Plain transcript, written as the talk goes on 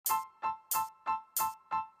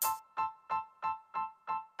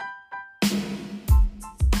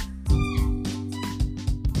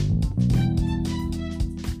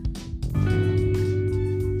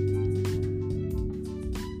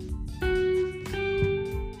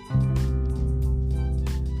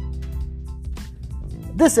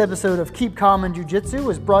This episode of Keep Calm in Jiu-Jitsu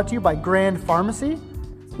is brought to you by Grand Pharmacy,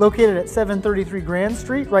 located at 733 Grand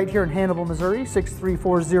Street, right here in Hannibal, Missouri,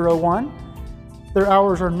 63401. Their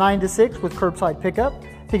hours are 9 to 6 with curbside pickup.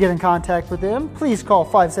 To get in contact with them, please call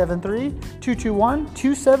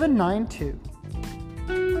 573-221-2792.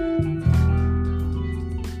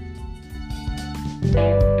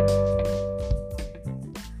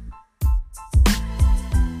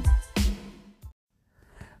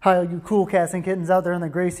 Hi, all you cool cats and kittens out there in the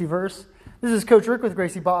Gracie-verse. This is Coach Rick with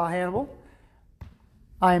Gracie Baja Hannibal.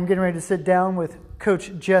 I am getting ready to sit down with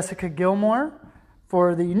Coach Jessica Gilmore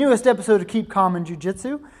for the newest episode of Keep Calm in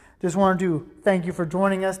Jiu-Jitsu. Just wanted to thank you for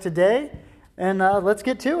joining us today, and let's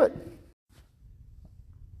get to it.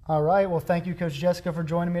 All right, well, thank you, Coach Jessica, for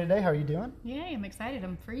joining me today. How are you doing? Yeah, I'm excited.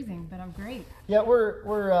 I'm freezing, but I'm great. Yeah,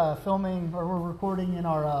 we're filming, or we're recording in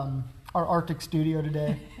our Arctic studio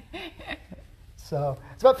today. So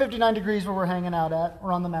it's about 59 degrees where we're hanging out at.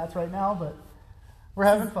 We're on the mats right now, but we're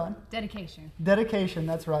having fun. Dedication. Dedication,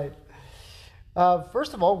 that's right.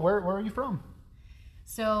 First of all, where are you from?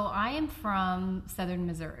 So I am from Southern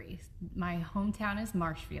Missouri. My hometown is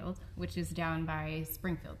Marshfield, which is down by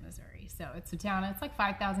Springfield, Missouri. So it's a town, it's like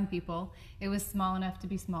 5,000 people. It was small enough to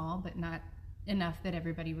be small, but not enough that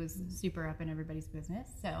everybody was super up in everybody's business.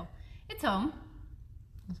 So it's home.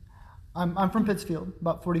 I'm from Pittsfield,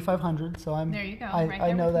 about 4,500, so there you go.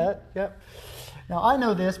 I know that. Yep. Now I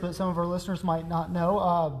know this, but some of our listeners might not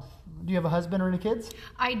know. Do you have a husband or any kids?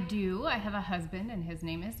 I do. I have a husband, and his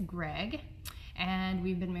name is Greg, and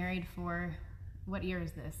we've been married for, what year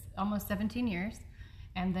is this? Almost 17 years.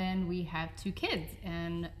 And then we have 2 kids,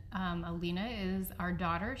 and Alina is our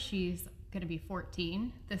daughter. She's going to be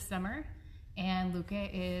 14 this summer, and Luca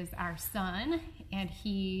is our son, and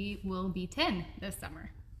he will be 10 this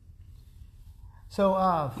summer. So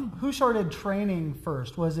who started training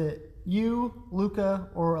first? Was it you, Luca,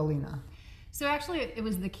 or Alina? So actually it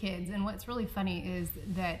was the kids, and what's really funny is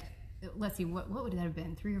that, let's see, what would that have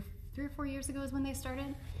been? 3 or 4 years ago is when they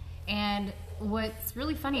started. And what's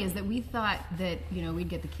really funny is that we thought that, we'd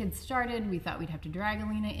get the kids started. We thought we'd have to drag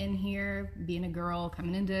Alina in here, being a girl,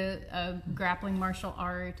 coming into a grappling martial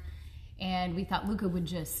art. And we thought Luca would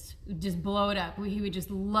just blow it up. He would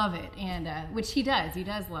just love it, and which he does. He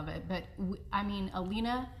does love it. But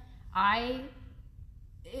Alina,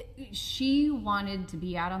 she wanted to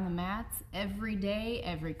be out on the mats every day,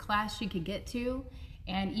 every class she could get to.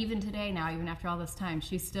 And even today now, even after all this time,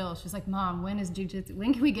 she's like, Mom, when is jiu-jitsu?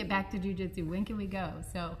 When can we get back to jiu-jitsu? When can we go?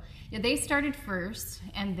 So yeah, they started first,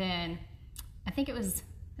 and then I think it was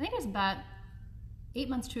about 8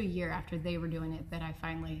 months to a year after they were doing it that I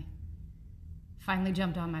finally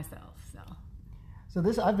jumped on myself. So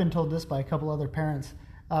this, I've been told this by a couple other parents.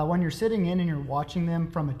 When you're sitting in and you're watching them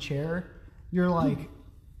from a chair, you're like,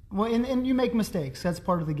 well, and you make mistakes. That's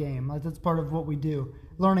part of the game. That's part of what we do,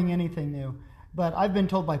 learning anything new. But I've been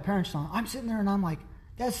told by parents, I'm sitting there and I'm like,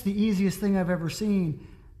 that's the easiest thing I've ever seen.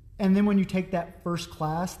 And then when you take that first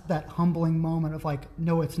class, that humbling moment of like,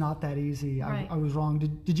 no, it's not that easy. Right. I was wrong.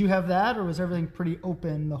 Did you have that, or was everything pretty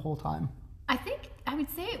open the whole time? I would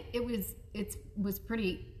say it was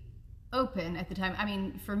pretty open at the time. I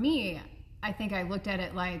mean, for me, I think I looked at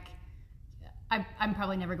it like I'm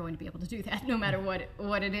probably never going to be able to do that, no matter what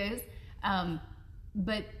it is.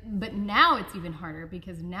 But now it's even harder,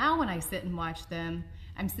 because now when I sit and watch them,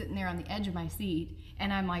 I'm sitting there on the edge of my seat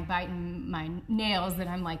and I'm like biting my nails, and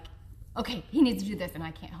I'm like, okay, he needs to do this, and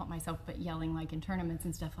I can't help myself but yelling, like in tournaments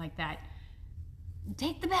and stuff like that.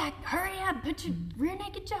 Take the back, hurry up, put your rear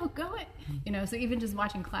naked choke, go it. So even just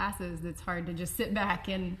watching classes, it's hard to just sit back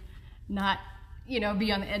and not, be on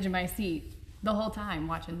the edge of my seat the whole time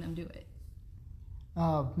watching them do it.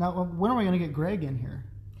 Now, when are we going to get Greg in here?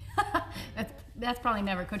 That's probably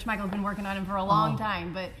never. Coach Michael's been working on him for a long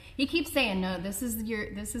time, but he keeps saying, no, this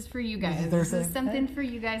is for you guys. This is something for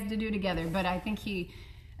you guys to do together. But I think he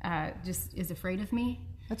just is afraid of me.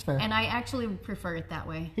 That's fair. And I actually prefer it that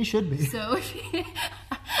way. He should be. So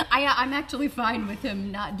I'm actually fine with him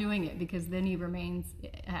not doing it, because then he remains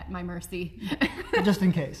at my mercy. Just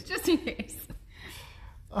in case. Just in case.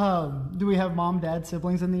 Do we have mom, dad,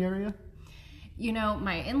 siblings in the area?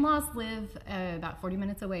 My in-laws live about 40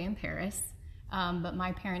 minutes away in Paris, but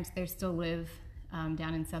my parents, they still live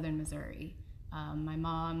down in Southern Missouri. My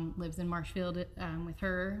mom lives in Marshfield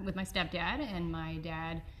with my stepdad, and my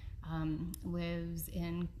dad lives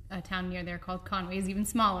in a town near there called Conway, is even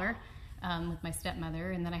smaller, with my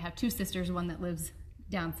stepmother. And then I have 2 sisters, one that lives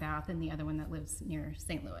down south and the other one that lives near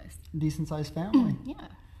St. Louis. Decent sized family. Yeah.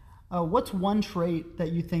 What's one trait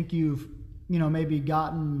that you think you've maybe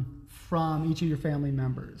gotten from each of your family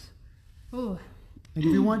members? Ooh, And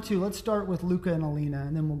if you want to, let's start with Luca and Alina,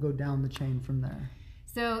 and then we'll go down the chain from there.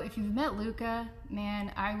 So if you've met Luca,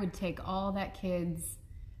 man, I would take all that kid's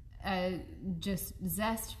just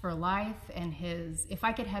zest for life and if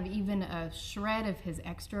I could have even a shred of his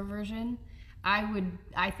extroversion,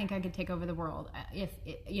 I think I could take over the world.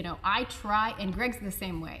 I try, and Greg's the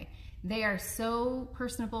same way. They are so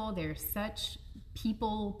personable. They're such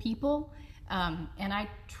people. And I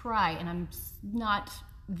try, and I'm not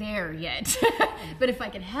there yet. But if I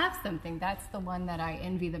could have something, that's the one that I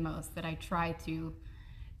envy the most, that I try to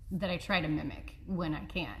mimic when I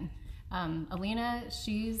can. Alina,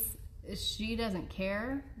 she doesn't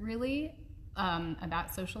care really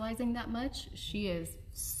about socializing that much. She is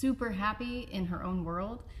super happy in her own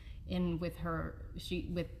world, with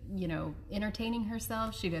entertaining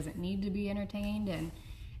herself. She doesn't need to be entertained,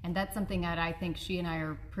 and that's something that I think she and I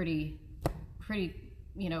are pretty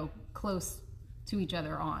close to each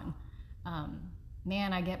other on.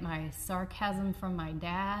 Man, I get my sarcasm from my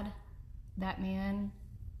dad. That man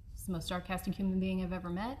is the most sarcastic human being I've ever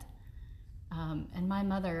met. And my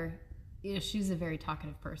mother, she's a very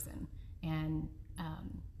talkative person, and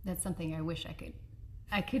that's something I wish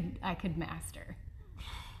I could master.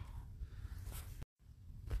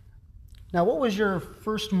 Now, what was your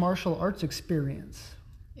first martial arts experience?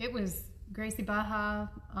 It was Gracie Barra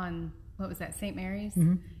on, what was that, St. Mary's?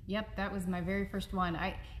 Mm-hmm. Yep, that was my very first one.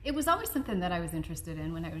 It was always something that I was interested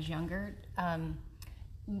in when I was younger, and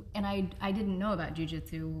I didn't know about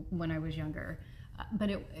jiu-jitsu when I was younger, but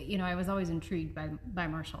I was always intrigued by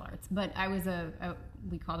martial arts. But I was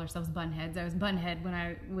we called ourselves bunheads. I was bunhead when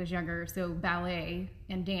I was younger, so ballet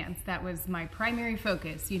and dance, that was my primary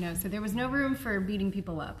focus, so there was no room for beating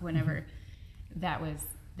people up whenever that was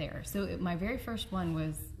there. So my very first one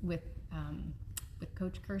was with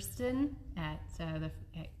Coach Kirsten at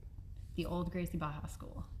the old Gracie Barra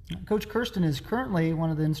School. Coach Kirsten is currently one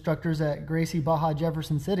of the instructors at Gracie Barra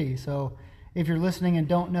Jefferson City. So if you're listening and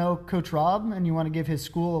don't know Coach Rob and you want to give his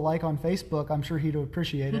school a like on Facebook, I'm sure he'd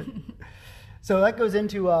appreciate it. So that goes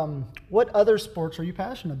into what other sports are you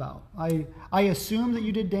passionate about? I assume that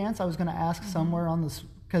you did dance. I was going to ask somewhere on this,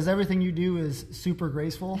 because everything you do is super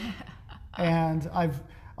graceful. And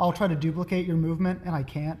I'll try to duplicate your movement, and I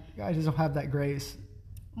can't. I just don't have that grace.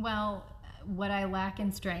 Well, what I lack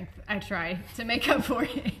in strength, I try to make up for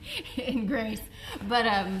in grace. But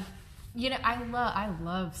I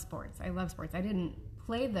love sports. I love sports. I didn't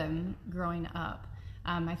play them growing up.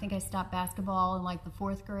 I think I stopped basketball in like the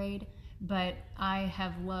 4th grade. But I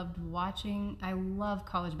have loved watching. I love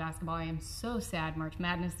college basketball. I am so sad March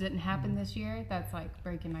Madness didn't happen this year. That's like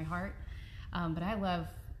breaking my heart. But I love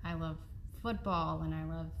football, and I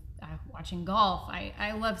love watching golf.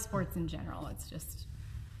 I love sports in general.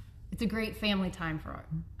 It's a great family time for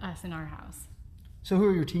us in our house. So who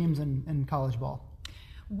are your teams in college ball?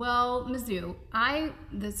 Well, Mizzou.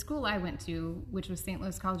 The school I went to, which was St.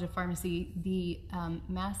 Louis College of Pharmacy, the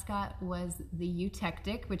mascot was the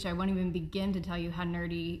Eutectic, which I won't even begin to tell you how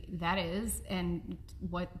nerdy that is and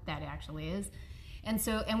what that actually is. And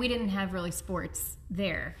we didn't have really sports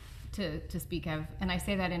there to speak of. And I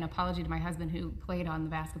say that in apology to my husband, who played on the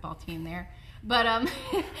basketball team there. But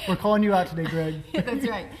we're calling you out today, Greg. That's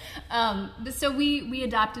right. So we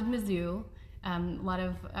adopted Mizzou. A lot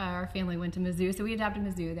of our family went to Mizzou, so we adopted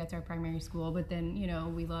Mizzou. That's our primary school. But then,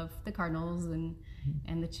 we love the Cardinals and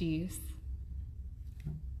the Chiefs.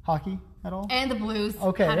 Hockey at all? And the Blues.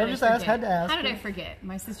 Okay, I just had to ask. How did I forget?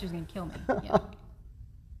 My sister's going to kill me. Yeah.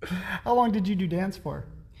 How long did you do dance for?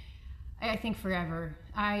 I think forever.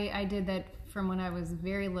 I did that from when I was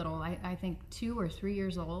very little. I think 2 or 3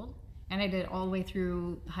 years old. And I did it all the way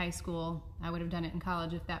through high school. I would have done it in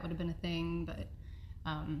college if that would have been a thing. But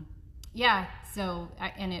yeah, so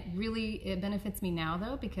it benefits me now,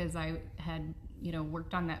 though, because I had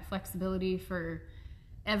worked on that flexibility for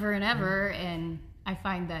ever and ever, and I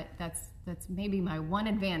find that that's maybe my one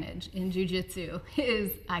advantage in jiu-jitsu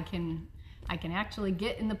is I can actually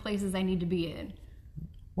get in the places I need to be in.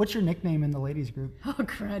 What's your nickname in the ladies group? Oh,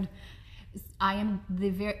 crud. I am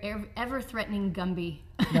the ever-threatening Gumby.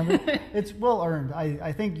 It's well earned.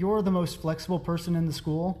 I think you're the most flexible person in the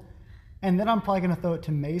school. And then I'm probably going to throw it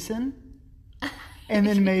to Mason, and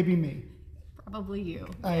then maybe me. Probably you.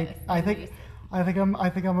 I think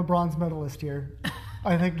I'm a bronze medalist here.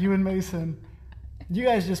 I think you and Mason, you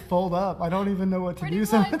guys just fold up. I don't even know what to do.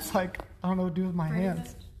 So it's like I don't know what to do with my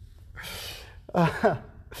hands.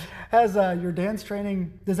 Has your dance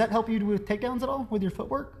training, does that help you with takedowns at all with your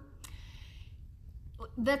footwork?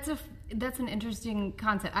 That's an interesting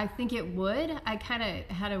concept. I think it would. I kind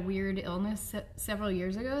of had a weird illness several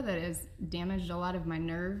years ago that has damaged a lot of my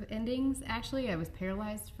nerve endings. Actually, I was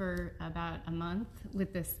paralyzed for about a month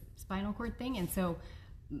with this spinal cord thing, and so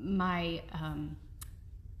my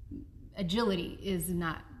agility is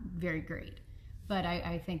not very great. But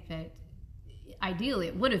I think that ideally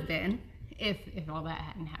it would have been if all that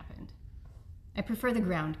hadn't happened. I prefer the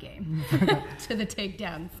ground game to the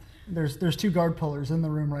takedowns. There's 2 guard pullers in the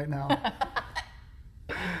room right now.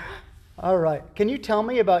 All right. Can you tell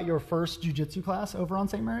me about your first jiu-jitsu class over on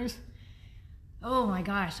St. Mary's? Oh my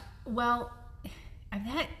gosh. Well,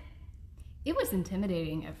 it was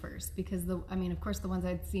intimidating at first because of course the ones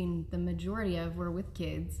I'd seen the majority of were with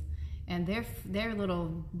kids, and they're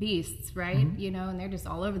little beasts, right? Mm-hmm. And they're just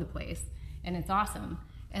all over the place, and it's awesome.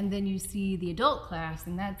 And then you see the adult class,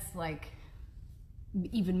 and that's like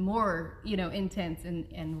even more, intense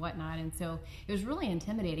and whatnot. And so it was really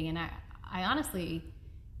intimidating. And I honestly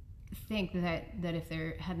think that if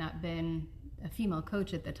there had not been a female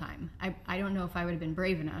coach at the time, I don't know if I would have been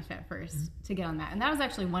brave enough at first to get on that. And that was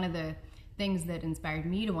actually one of the things that inspired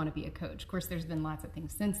me to want to be a coach. Of course, there's been lots of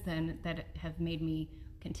things since then that have made me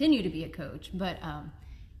continue to be a coach. But,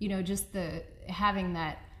 just having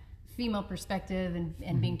that female perspective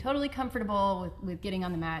and being totally comfortable with getting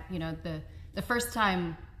on the mat, the first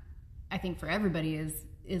time, I think for everybody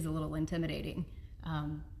is a little intimidating.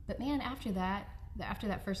 But man, after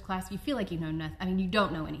that first class, you feel like you know nothing. I mean, you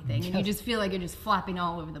don't know anything, and you just feel like you're just flopping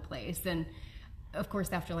all over the place. And of course,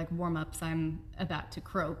 after like warm-ups, I'm about to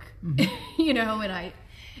croak, and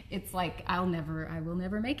it's like I will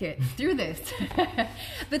never make it through this.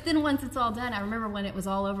 But then once it's all done, I remember when it was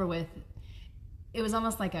all over with, it was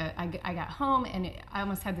almost like I got home and I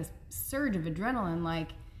almost had this surge of adrenaline, like,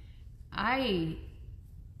 I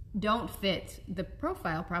don't fit the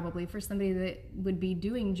profile probably for somebody that would be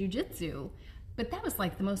doing jiu-jitsu, but that was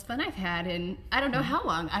like the most fun I've had in I don't know how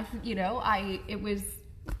long. It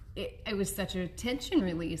was such a tension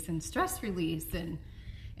release and stress release,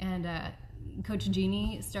 and Coach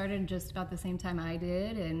Jeannie started just about the same time I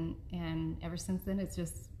did, and ever since then it's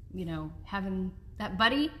just having that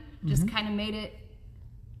buddy just kind of made it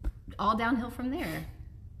all downhill from there.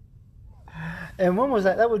 And when was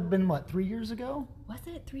that? That would have been, 3 years ago? Was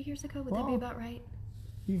it 3 years ago? Would that be about right?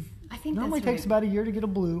 I think normally takes about a year to get a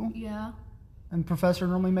blue. Yeah. And Professor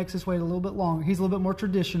normally makes us wait a little bit longer. He's a little bit more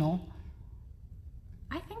traditional.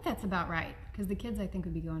 I think that's about right, because the kids, I think,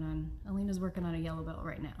 would be going on. Alina's working on a yellow belt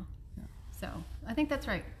right now. Yeah. So I think that's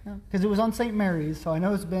right. Because it was on St. Mary's, so I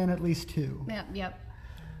know it's been at least 2. Yep.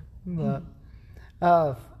 But,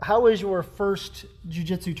 how was your first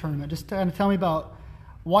jiu-jitsu tournament? Just kind of tell me about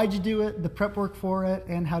why'd you do it, the prep work for it,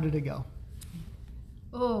 and how did it go?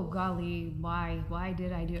 Oh golly, why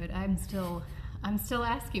did I do it? I'm still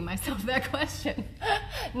asking myself that question.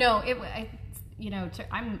 No, I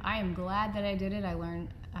am glad that I did it. I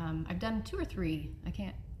learned. I've done 2 or 3. I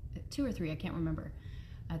can't remember.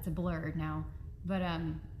 It's a blur now. But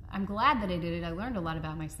I'm glad that I did it. I learned a lot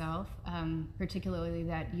about myself, particularly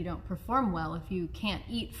that you don't perform well if you can't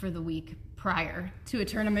eat for the week prior to a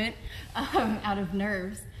tournament out of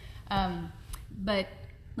nerves. But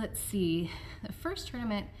let's see. The first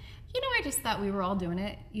tournament, I just thought we were all doing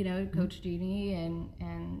it. Coach Jeannie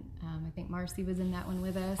and I think Marcy was in that one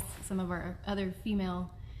with us, some of our other female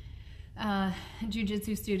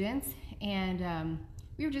jiu-jitsu students, and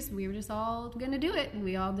we were just all gonna do it, and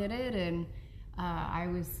we all did it, and I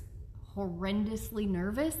was horrendously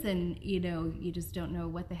nervous, and you just don't know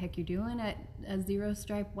what the heck you're doing at a 0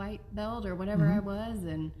 stripe white belt or whatever I was,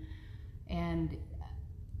 and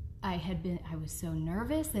I was so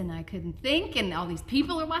nervous and I couldn't think, and all these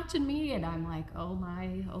people are watching me, and I'm like, oh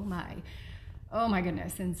my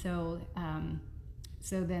goodness. And so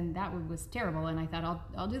then that one was terrible, and I thought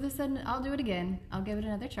I'll do this and I'll do it again. I'll give it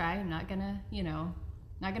another try. I'm not gonna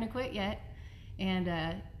quit yet. And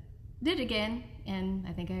did it again, and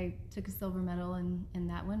I think I took a silver medal in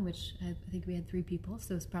that one, which I think we had 3 people,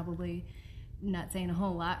 so it's probably not saying a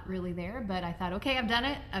whole lot really there, but I thought, okay, I've done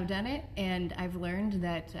it, and I've learned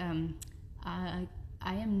that I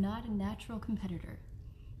am not a natural competitor.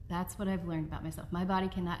 That's what I've learned about myself. My body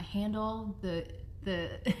cannot handle the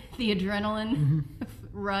adrenaline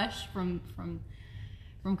rush from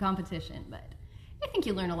competition, but I think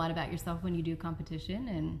you learn a lot about yourself when you do competition,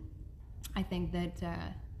 and I think that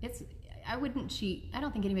I wouldn't cheat. I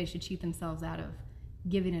don't think anybody should cheat themselves out of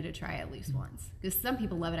giving it a try at least once, because some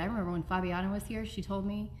people love it. I remember when Fabiana was here, she told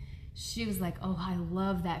me, she was like, oh, I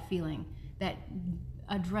love that feeling, that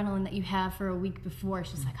adrenaline that you have for a week before.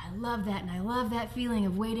 She's like, I love that, and I love that feeling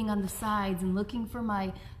of waiting on the sides and looking for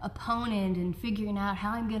my opponent and figuring out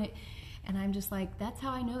how I'm gonna. And I'm just like, that's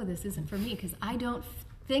how I know this isn't for me, because I don't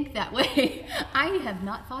think that way. I have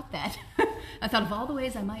not thought that. I thought of all the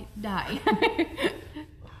ways I might die.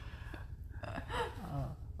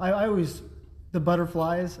 I always, the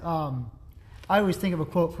butterflies, I always think of a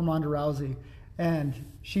quote from Ronda Rousey, and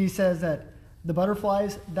she says that the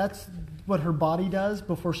butterflies, that's what her body does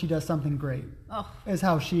before she does something great. Oh. Is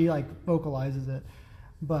how she like vocalizes it.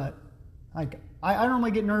 But like I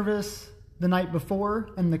normally get nervous the night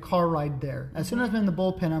before and the car ride there. As soon as I'm in the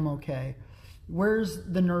bullpen, I'm okay. Where's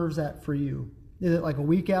the nerves at for you? Is it like a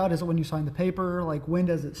week out? Is it when you sign the paper? Like, when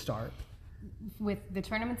does it start? With the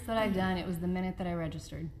tournaments that I've done, it was the minute that I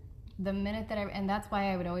registered. The minute that and that's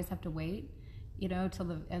why I would always have to wait,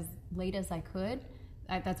 till as late as I could.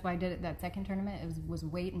 That's why I did it that second tournament. It was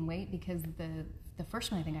wait and wait, because the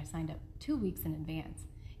first one, I think I signed up 2 weeks in advance,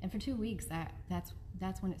 and for 2 weeks that's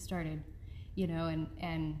when it started,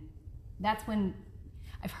 and that's when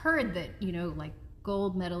I've heard that like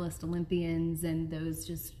gold medalist Olympians and those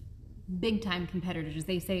just big time competitors,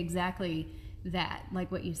 they say exactly that,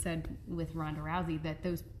 like what you said with Ronda Rousey, that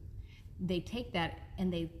they take that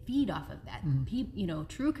and they feed off of that. Mm-hmm.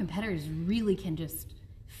 True competitors really can just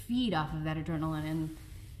feed off of that adrenaline, and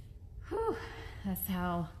whew, that's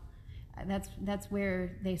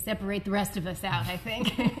where they separate the rest of us out, I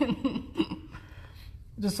think.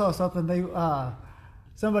 Just saw something.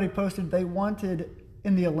 Somebody posted they wanted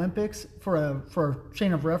in the Olympics for a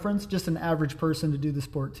chain of reference just an average person to do the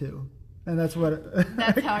sport too, and that's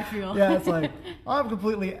how I feel. Yeah, it's like I'm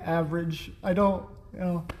completely average. I don't,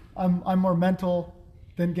 I'm more mental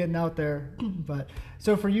than getting out there. But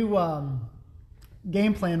so for you,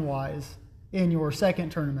 game plan wise, in your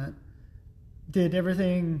second tournament, did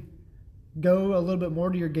everything go a little bit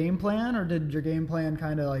more to your game plan, or did your game plan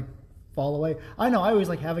kind of like fall away? I know I always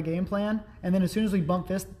like have a game plan, and then as soon as we bump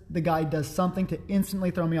fists, the guy does something to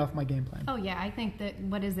instantly throw me off my game plan. Oh yeah, I think that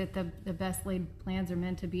the best laid plans are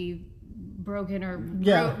meant to be broken or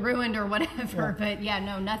ruined or whatever. Yeah. But yeah,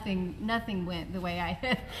 no, nothing went the way I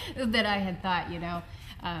had thought.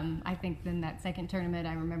 I think then that second tournament,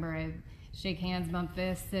 I remember I shake hands, bump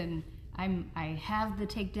fists, and I have the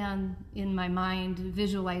takedown in my mind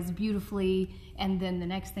visualized beautifully, and then the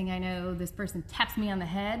next thing I know, this person taps me on the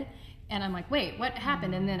head, and I'm like, wait, what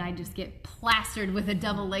happened? And then I just get plastered with a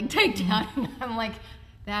double leg takedown. And I'm like,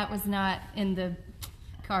 that was not in the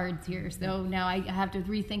cards here. So now I have to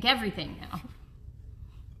rethink everything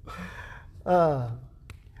now.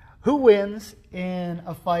 Who wins in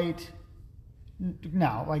a fight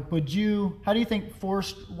now? Like, how do you think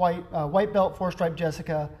white belt 4-stripe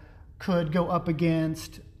Jessica could go up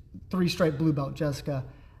against 3-stripe blue belt Jessica?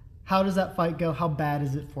 How does that fight go? How bad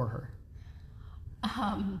is it for her?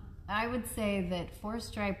 I would say that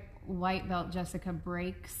 4-stripe white belt Jessica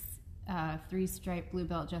breaks 3-stripe blue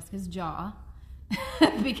belt Jessica's jaw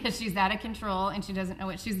because she's out of control and she doesn't know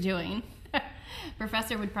what she's doing.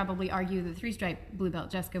 Professor would probably argue that 3-stripe blue belt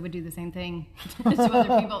Jessica would do the same thing to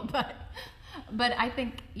other people, but I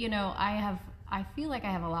think I feel like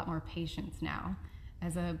I have a lot more patience now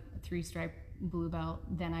as a 3-stripe blue belt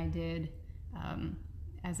than I did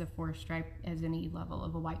as a 4-stripe, as any level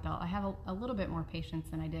of a white belt. I have a little bit more patience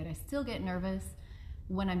than I did. I still get nervous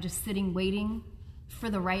when I'm just sitting waiting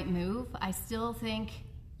for the right move. I still think,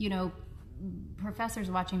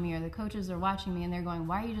 professors watching me or the coaches are watching me and they're going,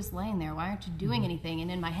 why are you just laying there? Why aren't you doing anything?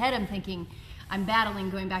 And in my head I'm thinking, I'm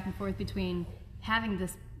battling, going back and forth between having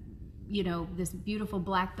this, this beautiful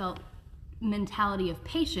black belt mentality of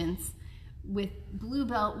patience with blue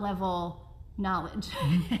belt level knowledge.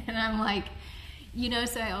 And I'm like,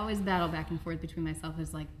 so I always battle back and forth between myself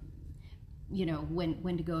as like,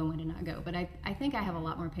 when to go and when to not go. But I think I have a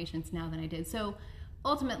lot more patience now than I did. So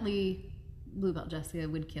ultimately, blue belt Jessica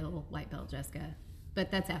would kill white belt Jessica,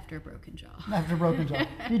 but that's after a broken jaw. After a broken jaw.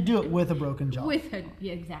 You do it with a broken jaw.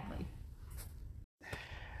 Yeah, exactly.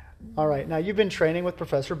 All right. Now, you've been training with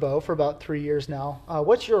Professor Bowe for about 3 years now.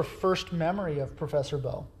 What's your first memory of Professor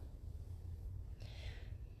Bowe?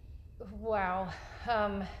 Wow.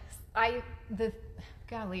 Well,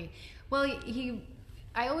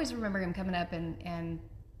 I always remember him coming up and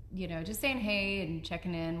just saying hey and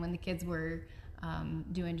checking in when the kids were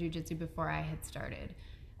doing jiu-jitsu before I had started.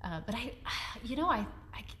 But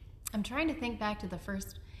I'm trying to think back to the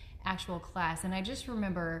first actual class, and I just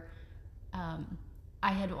remember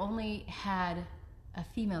I had only had a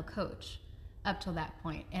female coach up till that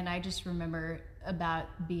point, and I just remember about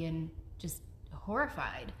being just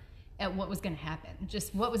horrified at what was going to happen,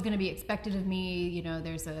 just what was going to be expected of me. You know,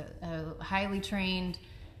 there's a highly trained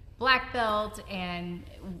black belt, and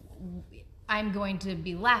I'm going to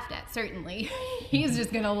be laughed at, certainly. He's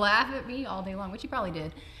just going to laugh at me all day long, which he probably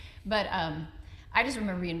did. But I just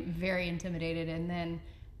remember being very intimidated. And then,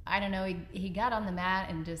 I don't know, he got on the mat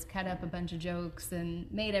and just cut up a bunch of jokes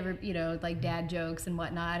and made like dad jokes and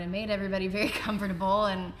whatnot, and made everybody very comfortable.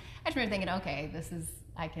 And I just remember thinking, okay,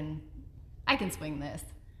 I can swing this.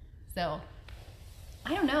 So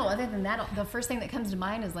I don't know. Other than that, the first thing that comes to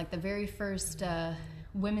mind is like the very first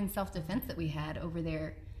women's self-defense that we had over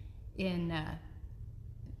there in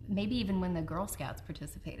maybe even when the Girl Scouts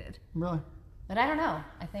participated. Really? But I don't know.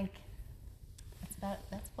 I think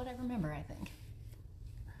that's what I remember, I think.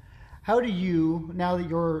 How do you, now that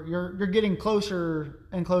you're getting closer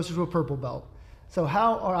and closer to a purple belt, so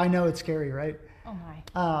I know it's scary, right? Oh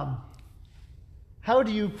my. How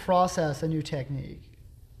do you process a new technique?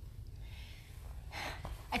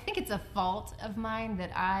 I think it's a fault of mine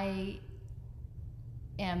that I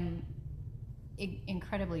am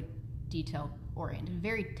incredibly detail oriented,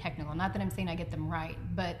 very technical. Not that I'm saying I get them right,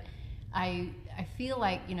 but I feel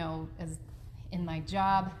like, you know, as in my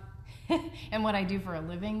job and what I do for a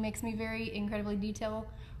living makes me very incredibly detail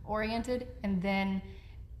oriented. And then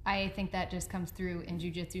I think that just comes through in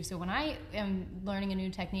jiu-jitsu. So when I am learning a new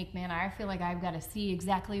technique, man, I feel like I've got to see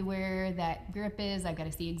exactly where that grip is. I've got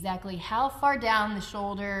to see exactly how far down the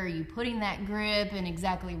shoulder are you putting that grip, and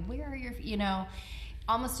exactly where you're, you know,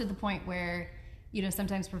 almost to the point where, you know,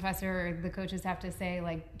 sometimes professor or the coaches have to say,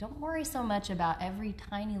 like, don't worry so much about every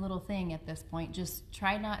tiny little thing at this point. Just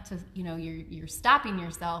try not to, you know, you're stopping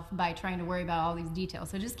yourself by trying to worry about all these details.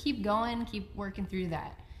 So just keep going, keep working through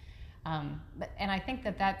that. And I think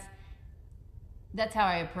that's how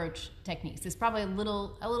I approach techniques. It's probably a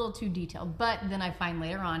little too detailed, but then I find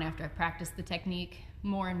later on, after I practice the technique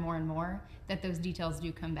more and more and more, that those details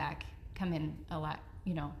do come in a lot,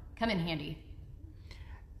 you know, come in handy.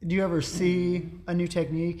 Do you ever see a new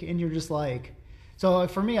technique and you're just like, so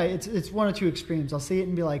for me, it's one of two extremes. I'll see it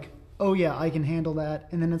and be like, oh yeah, I can handle that.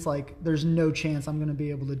 And then it's like, there's no chance I'm going to be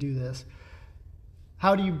able to do this.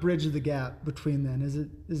 How do you bridge the gap between then? Is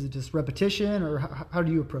it just repetition, or how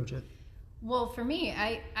do you approach it? Well, for me,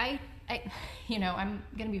 I you know, I'm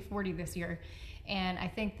going to be 40 this year, and I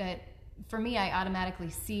think that for me, I automatically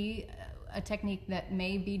see a technique that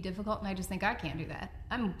may be difficult, and I just think I can't do that.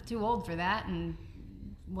 I'm too old for that, and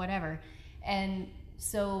whatever. And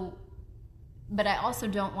so, but I also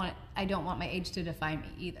don't want my age to define me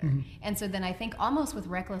either. Mm-hmm. And so then I think almost with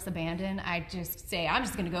reckless abandon, I just say, I'm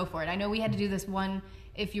just going to go for it. I know we had to do this one,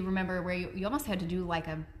 if you remember, where you almost had to do like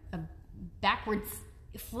a backwards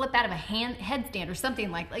flip out of a headstand or something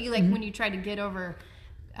like mm-hmm. when you try to get over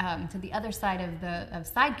to the other side of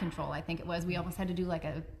side control, I think it was. We almost had to do like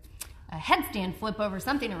a headstand flip over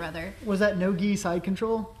something or other. Was that no-gi side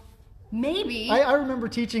control? Maybe. I remember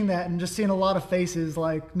teaching that and just seeing a lot of faces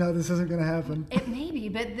like, no, this isn't going to happen. It may be,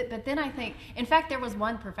 but then I think, in fact, there was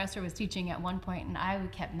one professor was teaching at one point, and I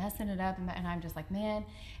kept messing it up, and I'm just like, man.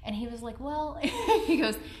 And he was like, well, he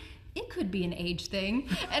goes, it could be an age thing.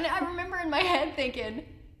 And I remember in my head thinking,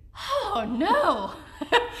 oh, no,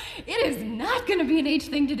 it is not going to be an age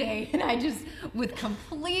thing today. And I just, with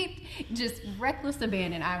complete, just reckless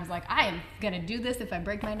abandon, I was like, I am going to do this if I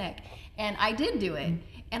break my neck. And I did do it.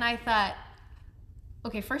 And I thought,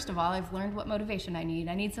 okay, first of all, I've learned what motivation I need.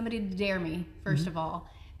 I need somebody to dare me, first mm-hmm. of all.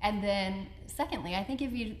 And then secondly, I think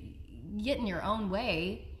if you get in your own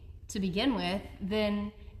way to begin with,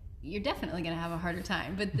 then you're definitely going to have a harder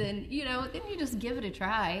time. But then, you know, then you just give it a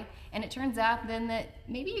try. And it turns out then that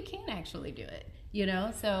maybe you can actually do it, you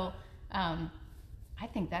know? So I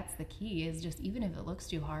think that's the key, is just, even if it looks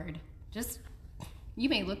too hard, just, you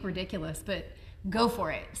may look ridiculous, but go for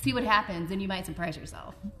it. See what happens, and you might surprise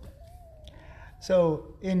yourself.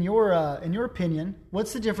 So, in your opinion,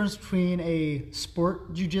 what's the difference between a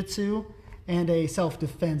sport jiu-jitsu and a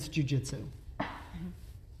self-defense jiu-jitsu?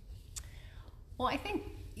 Well, I think,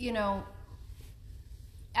 you know,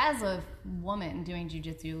 as a woman doing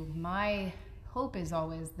jiu-jitsu, my hope is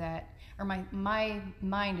always that, or my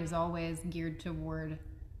mind is always geared toward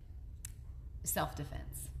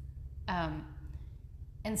self-defense.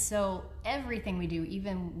 And so everything we do,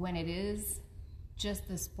 even when it is just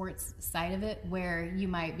the sports side of it, where you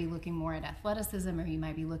might be looking more at athleticism, or you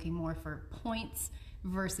might be looking more for points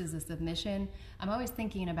versus a submission, I'm always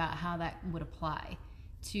thinking about how that would apply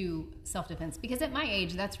to self-defense. Because at my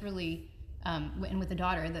age, that's really, and with a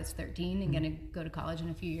daughter that's 13 and going to go to college in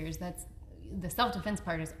a few years, that's the self-defense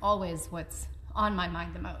part is always what's on my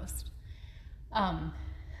mind the most.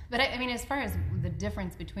 But I mean, as far as the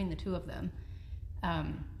difference between the two of them,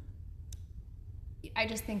 I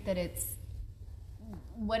just think that it's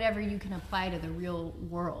whatever you can apply to the real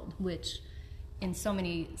world, which in so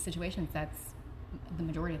many situations, that's the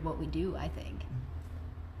majority of what we do, I think.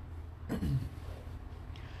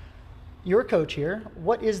 Your coach here,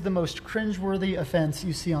 what is the most cringeworthy offense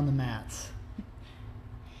you see on the mats?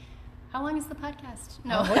 How long is the podcast?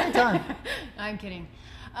 No. What your time? I'm kidding.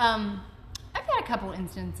 I've had a couple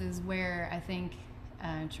instances where I think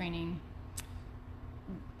training,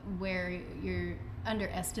 where you're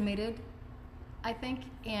underestimated, I think,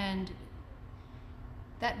 and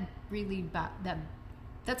that really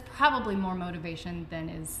that's probably more motivation than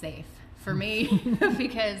is safe for me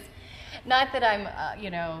because not that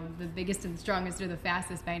I'm the biggest and strongest or the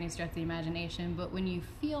fastest by any stretch of the imagination, but when you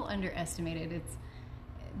feel underestimated,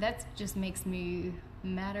 that just makes me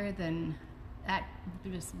madder than that.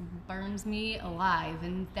 Just burns me alive,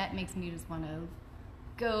 and that makes me just want to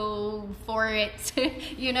go for it.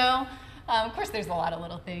 Of course there's a lot of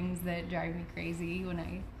little things that drive me crazy when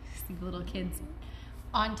I see little kids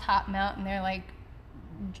on top mount and they're like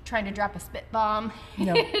trying to drop a spit bomb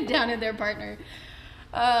down at their partner.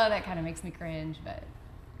 Oh, that kind of makes me cringe. But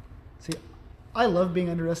see, I love being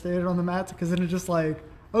underestimated on the mats because then it's just like,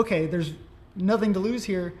 okay, there's nothing to lose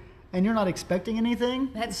here, and you're not expecting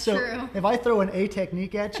anything. That's so true. If I throw an A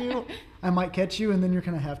technique at you, I might catch you, and then you're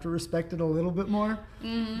going to have to respect it a little bit more.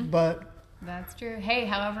 Mm-hmm. But that's true. Hey,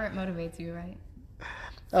 however it motivates you, right?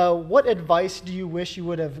 What advice do you wish you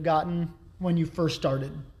would have gotten when you first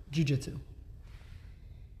started jiu-jitsu?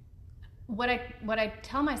 What I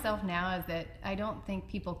tell myself now is that I don't think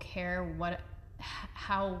people care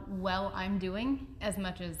how well I'm doing as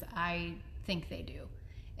much as I think they do.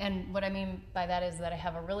 And what I mean by that is that I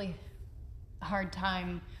have a really hard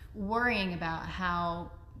time worrying about how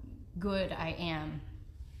good I am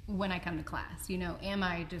when I come to class. Am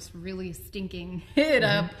I just really stinking it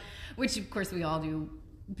up? Which of course we all do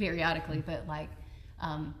periodically, but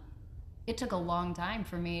it took a long time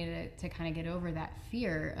for me to kind of get over that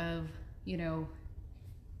fear of,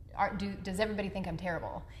 does everybody think I'm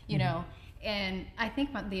terrible? And I think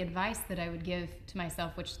the advice that I would give to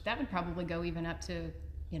myself, which that would probably go even up to,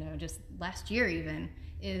 just last year even,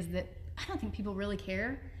 is that I don't think people really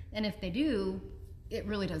care. And if they do, it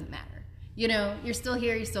really doesn't matter. You're still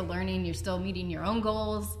here, you're still learning, you're still meeting your own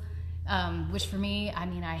goals, which for me,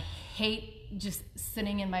 I hate just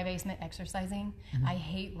sitting in my basement exercising. Mm-hmm. I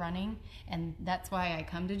hate running, and that's why I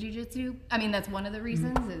come to jiu-jitsu. That's one of the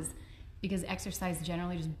reasons is because exercise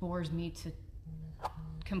generally just bores me to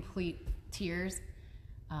complete tears.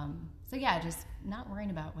 So yeah, just not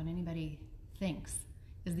worrying about what anybody thinks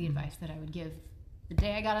is the advice that I would give the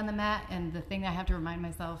day I got on the mat, and the thing I have to remind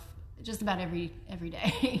myself just about every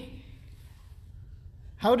day.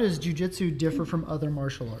 How does jiu-jitsu differ from other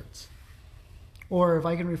martial arts? Or if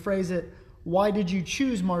I can rephrase it, why did you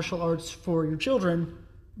choose martial arts for your children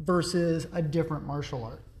versus a different martial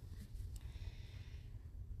art?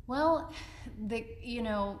 Well,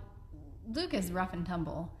 Luke is rough and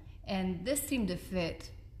tumble, and this seemed to fit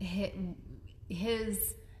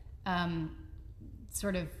his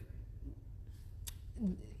sort of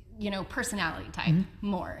personality type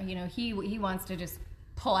more. He wants to just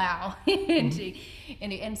pull out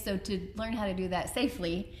and so to learn how to do that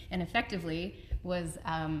safely and effectively was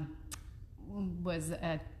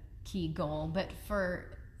a key goal. But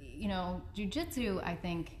for jiu-jitsu, I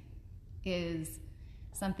think, is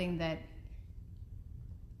something that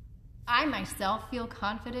I myself feel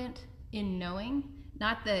confident in knowing.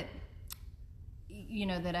 Not that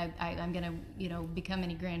that I'm gonna become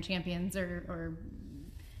any grand champions or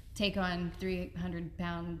take on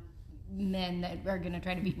 300-pound men that are going to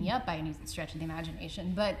try to beat me up by any stretch of the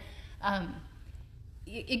imagination, but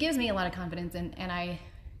it gives me a lot of confidence, and I,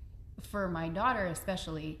 for my daughter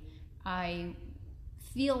especially, I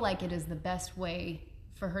feel like it is the best way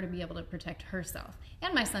for her to be able to protect herself,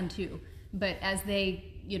 and my son too. But as they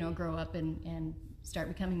grow up and start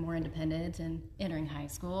becoming more independent and entering high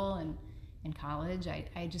school and in college,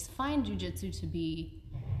 I just find jiu-jitsu to be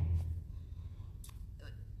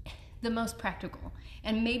the most practical.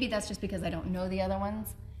 And maybe that's just because I don't know the other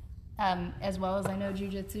ones as well as I know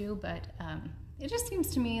jiu-jitsu, but it just seems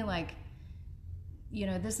to me like,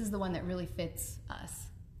 this is the one that really fits us.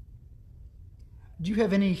 Do you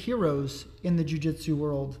have any heroes in the jiu-jitsu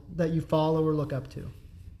world that you follow or look up to?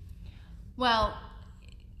 Well,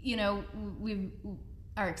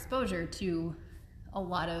 our exposure to a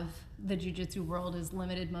lot of the jiu-jitsu world is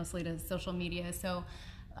limited mostly to social media. So,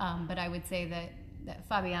 but I would say that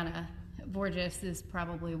Fabiana Borges is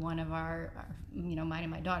probably one of our mine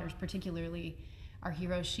and my daughter's particularly, our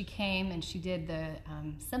heroes. She came and she did the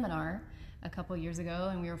seminar a couple years ago,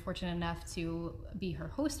 and we were fortunate enough to be her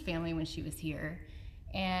host family when she was here.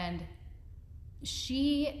 And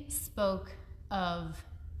she spoke of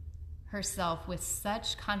herself with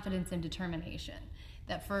such confidence and determination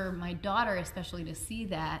that for my daughter especially to see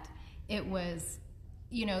that, it was,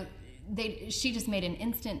 she just made an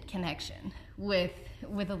instant connection with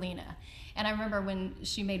Alina. And I remember when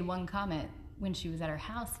she made one comment when she was at her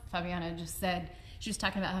house, Fabiana just said, she was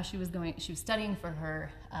talking about how she was studying for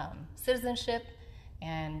her citizenship,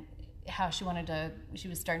 and how she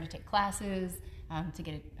was starting to take classes to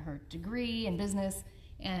get her degree in business.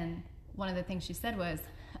 And one of the things she said was,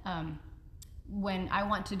 when I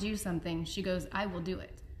want to do something, she goes, I will do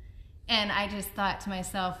it. And I just thought to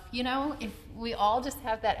myself, if we all just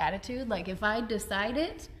have that attitude, like if I decide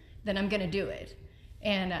it, then I'm going to do it.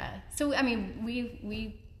 And so, I mean,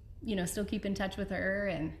 we still keep in touch with her,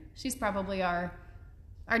 and she's probably our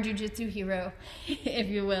jiu-jitsu hero, if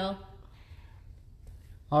you will.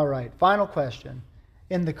 All right, final question.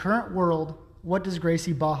 In the current world, what does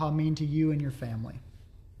Gracie Barra mean to you and your family?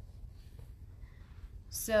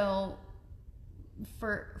 So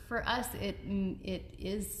for us, it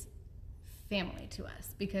is family to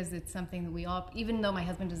us, because it's something that we all, even though my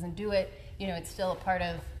husband doesn't do it, it's still a part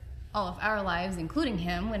of all of our lives, including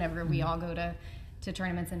him, whenever we all go to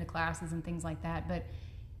tournaments and to classes and things like that. But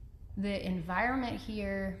the environment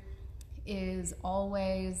here is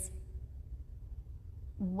always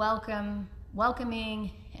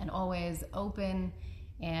welcoming and always open,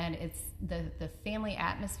 and it's the family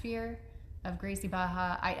atmosphere of Gracie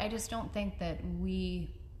Barra. I just don't think that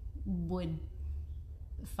we would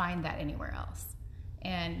find that anywhere else,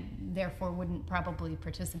 and therefore wouldn't probably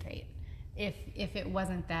participate if it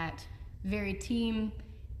wasn't that very team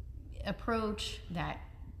approach, that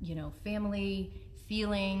family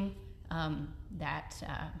feeling, that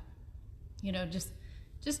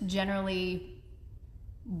just generally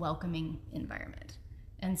welcoming environment.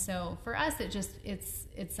 And so for us,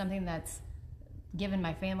 it's something that's given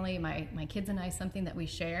my family, my kids and I, something that we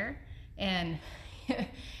share. And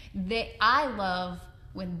I love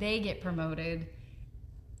when they get promoted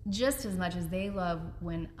just as much as they love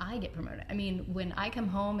when I get promoted. I mean, when I come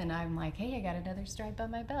home and I'm like, hey, I got another stripe on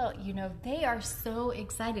my belt, they are so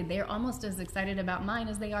excited. They're almost as excited about mine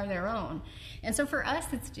as they are their own. And so for us,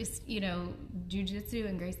 it's just, jiu-jitsu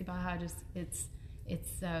and Gracie Barra, it's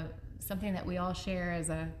something that we all share as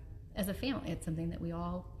a family. It's something that we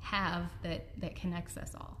all have that connects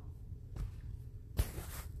us all.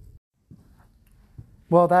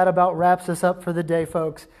 Well, that about wraps us up for the day,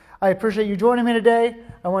 folks. I appreciate you joining me today.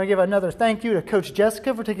 I want to give another thank you to Coach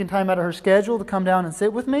Jessica for taking time out of her schedule to come down and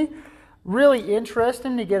sit with me. Really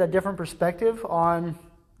interesting to get a different perspective on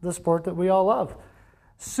the sport that we all love.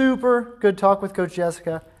 Super good talk with Coach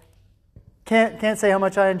Jessica. Can't say how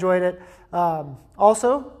much I enjoyed it.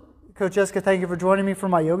 Also, Coach Jessica, thank you for joining me for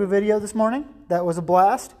my yoga video this morning. That was a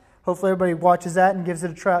blast. Hopefully everybody watches that and gives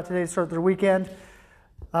it a try out today to start their weekend.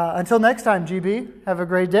 Until next time, GB, have a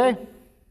great day.